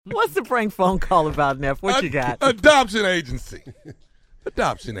What's the prank phone call about, Neff? What you got? Adoption agency.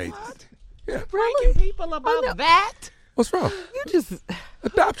 Adoption agency. Yeah. Pranking people about that? What's wrong? You just...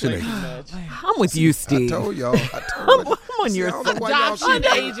 Adoption agency. I'm with you, Steve. I told y'all. I'm on your side. Adoption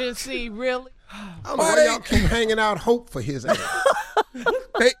agency, really? I don't know why y'all keep hanging out hope for his ass.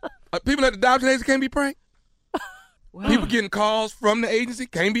 People at the adoption agency can't be pranked? Wow. People getting calls from the agency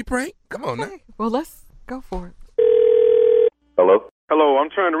can't be pranked? Come on now. Well, let's go for it. Hello? Hello, I'm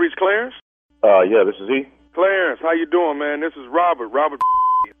trying to reach Clarence. Yeah, this is he. Clarence, how you doing, man? This is Robert.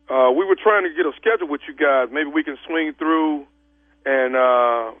 We were trying to get a schedule with you guys. Maybe we can swing through and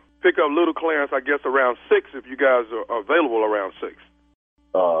pick up little Clarence, I guess, around 6 if you guys are available around 6.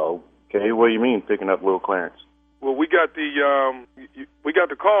 Okay, what do you mean picking up little Clarence? Well, we got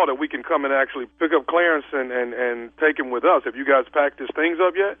the call that we can come and actually pick up Clarence and take him with us. Have you guys packed his things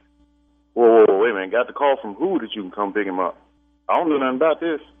up yet? Whoa, wait a minute. Got the call from who that you can come pick him up? I don't know nothing about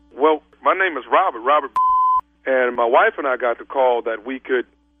this. Well, my name is Robert, and my wife and I got the call that we could.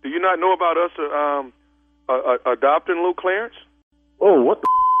 Do you not know about us adopting little Clarence? Oh, what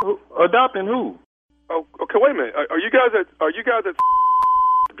the adopting who? Oh, okay. Wait a minute. Are you guys at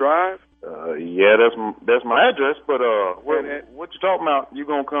Drive? Yeah, that's my address. But what you talking about? You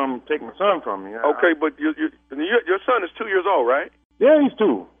gonna come take my son from me? Okay, but your son is 2 years old, right? Yeah, he's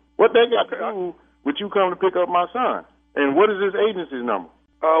 2. What they got to do with you coming to pick up my son? And what is this agency's number?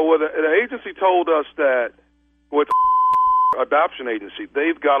 Well, the agency told us that with adoption agency,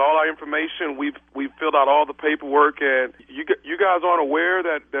 they've got all our information. We've filled out all the paperwork, and you guys aren't aware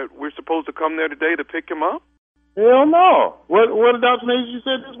that we're supposed to come there today to pick him up? Hell no. What adoption agency you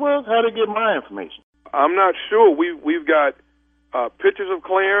said this was? How to get my information? I'm not sure. We've got pictures of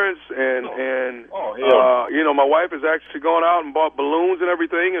Clarence and my wife has actually gone out and bought balloons and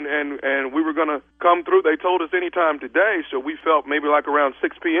everything, and we were going to come through. They told us anytime today, so we felt maybe like around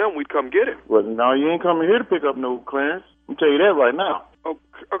 6 p.m. we'd come get him. Well, no, you ain't coming here to pick up no Clarence. I'm tell you that right now.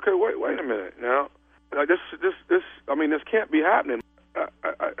 Okay, wait a minute now. This can't be happening.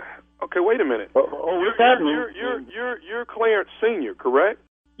 Okay, wait a minute. What's happening? You're Clarence Senior, correct?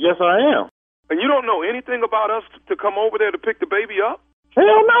 Yes, I am. And you don't know anything about us to come over there to pick the baby up? Hell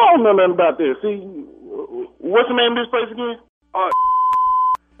no, I don't know nothing about this. See, what's the name of this place again?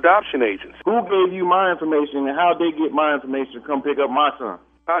 Adoption agency. Who gave you my information and how they get my information to come pick up my son?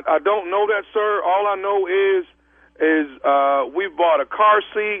 I don't know that, sir. All I know is we've bought a car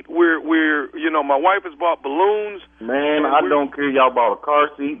seat. We're my wife has bought balloons. Man, I don't care. Y'all bought a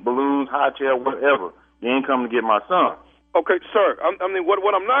car seat, balloons, high chair, whatever. You ain't coming to get my son. Okay, sir.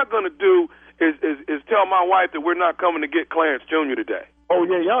 What I'm not going to do is tell my wife that we're not coming to get Clarence Jr. today. Oh,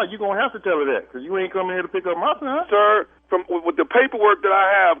 yeah, you're going to have to tell her that because you ain't coming here to pick up my son. Sir, with the paperwork that I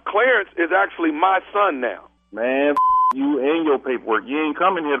have, Clarence is actually my son now. Man, you and your paperwork. You ain't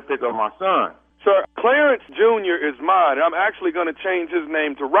coming here to pick up my son. Sir, Clarence Jr. is mine, and I'm actually going to change his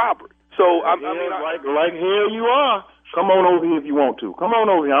name to Robert. So, like hell you are. Come on over here if you want to. Come on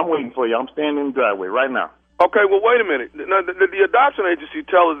over here. I'm waiting for you. I'm standing in the driveway right now. Okay, well, wait a minute. Now, the adoption agency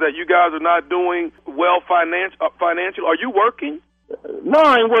tells us that you guys are not doing well financial. Are you working? No,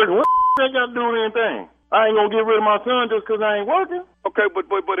 I ain't working. What that got to do with anything? I ain't gonna get rid of my son just because I ain't working. Okay, but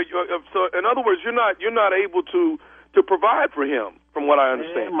so in other words, you're not able to provide for him, from what I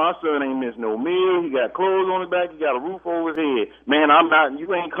understand. Man, my son ain't missed no meal. He got clothes on his back. He got a roof over his head. Man, you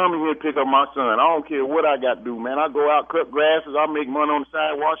ain't coming here to pick up my son. I don't care what I got to do, man. I go out, cut grasses. I make money on the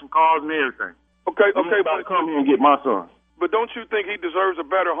side, washing cars and everything. Okay, but come here and get my son. But don't you think he deserves a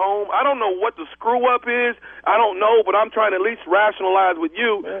better home? I don't know what the screw up is. I don't know, but I'm trying to at least rationalize with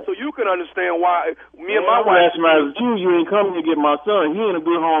you so you can understand why me and my wife. Rationalize with you. You ain't coming to get my son. He in a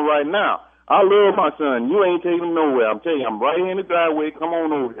good home right now. I love my son. You ain't taking him nowhere. I'm telling you, I'm right here in the driveway. Come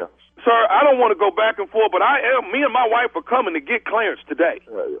on over here. Sir, I don't want to go back and forth, but me and my wife are coming to get Clarence today.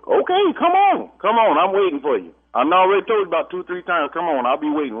 Okay, come on. Come on. I'm waiting for you. I already told you about 2-3 times. Come on, I'll be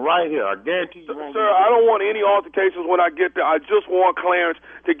waiting right here. I guarantee you. Sir, I don't want any altercations when I get there. I just want Clarence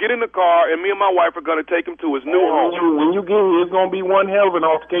to get in the car, and me and my wife are going to take him to his new home. When you get here, it's going to be one hell of an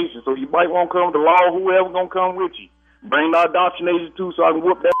altercation. So you might want to come to law, whoever's going to come with you. Bring the adoption agent too, so I can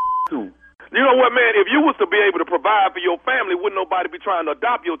whoop that too. You know what, man? If you was to be able to provide for your family, wouldn't nobody be trying to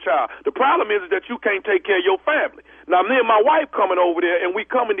adopt your child. The problem is that you can't take care of your family. Now, me and my wife coming over there, and we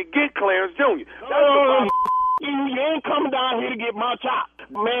coming to get Clarence Jr. You ain't coming down here to get my child.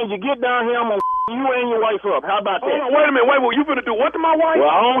 Man, you get down here, I'm going to you and your wife up. How about that? Hold on, wait a minute. Well, you finna do what to my wife? Well,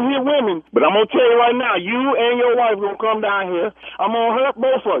 I don't hear women, but I'm going to tell you right now, you and your wife going to come down here. I'm going to hurt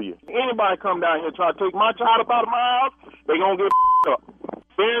both of you. Anybody come down here try to take my child up out of my house, they going to get up.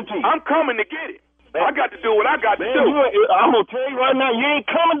 Guaranteed. I'm coming to get it. I got to do what I got to Man, do. I'm gonna tell you right now, you ain't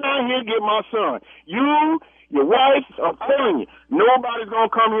coming down here to get my son. You, your wife, I'm telling you, nobody's gonna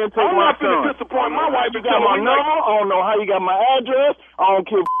come here and take my son. I'm not gonna disappoint my wife. You got my number. I don't know how you got my address. I don't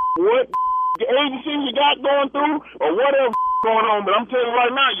care what agency you got going through or whatever going on. But I'm telling you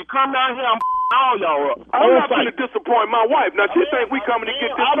right now, you come down here, I'm all y'all up. I'm not gonna disappoint my wife. Now she think we coming to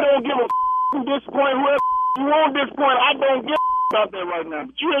get this. I don't give a disappoint whoever you want disappoint. I don't give a about that right now.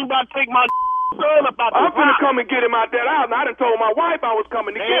 But you ain't about to take my son about I'm finna come and get him out that house. And I done told my wife I was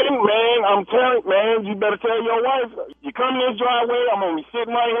coming to get him. Man, I'm telling you, man, you better tell your wife. You come in this driveway, I'm gonna be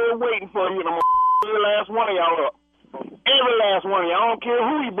sitting right here waiting for you, and I'm gonna every last one of y'all up. Every last one of y'all. I don't care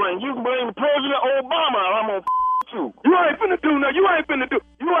who you bring. You can bring the President Obama, and I'm gonna too. You ain't finna do nothing. You ain't finna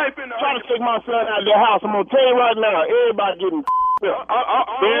try to take my son out of the house. I'm gonna tell you right now, everybody getting all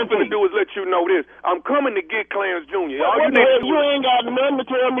I'm finna do is let you know this. I'm coming to get Clarence Jr. All you ain't got nothing to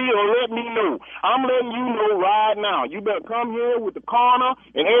tell me or let me know. I'm letting you know right now. You better come here with the coroner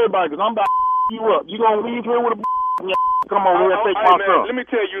and everybody, because I'm about to you up. You gonna leave here with a come on here and take my son. Let me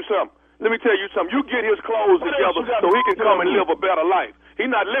tell you something. You get his clothes together so he can come and live a better life. He's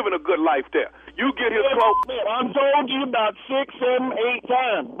not living a good life there. You get his clothes. I told you about 6, 7, 8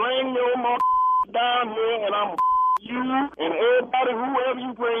 times. Bring your down here, and I'm you and everybody, whoever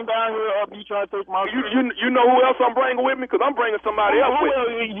you bring down here up, you try to take my son. You know who else I'm bringing with me? Because I'm bringing somebody else with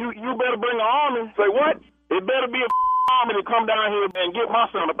me. You better bring an army. Say what? It better be a army to come down here and get my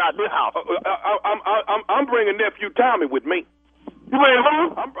son about this house. I'm bringing nephew Tommy with me. You bringing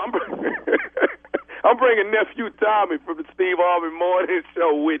who? I'm bringing nephew Tommy from the Steve Harvey Morning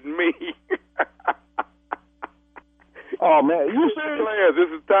Show with me. Oh man, you serious? Clarence, this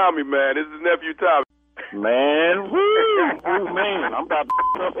is Tommy, man. This is nephew Tommy. Man, woo, man, I'm about to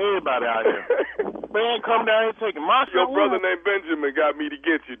up everybody out here. Man, come down here taking my son. Your brother named Benjamin got me to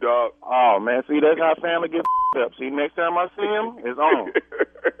get you, dog. Oh man, see, that's how family gets up. See, next time I see him, it's on.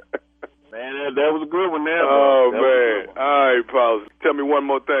 Man, that was a good one there. Oh, man. All right, Paul. Tell me one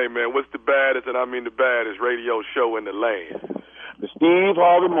more thing, man. What's the baddest, and I mean the baddest, radio show in the land? The Steve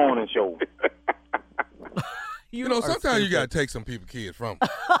Harvey Morning Show. You know, sometimes you got to take some people's kids from them.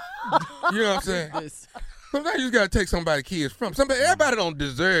 You know what I'm saying? Sometimes you got to take somebody's kids from somebody. Everybody don't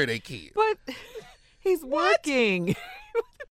deserve their kids. But he's working.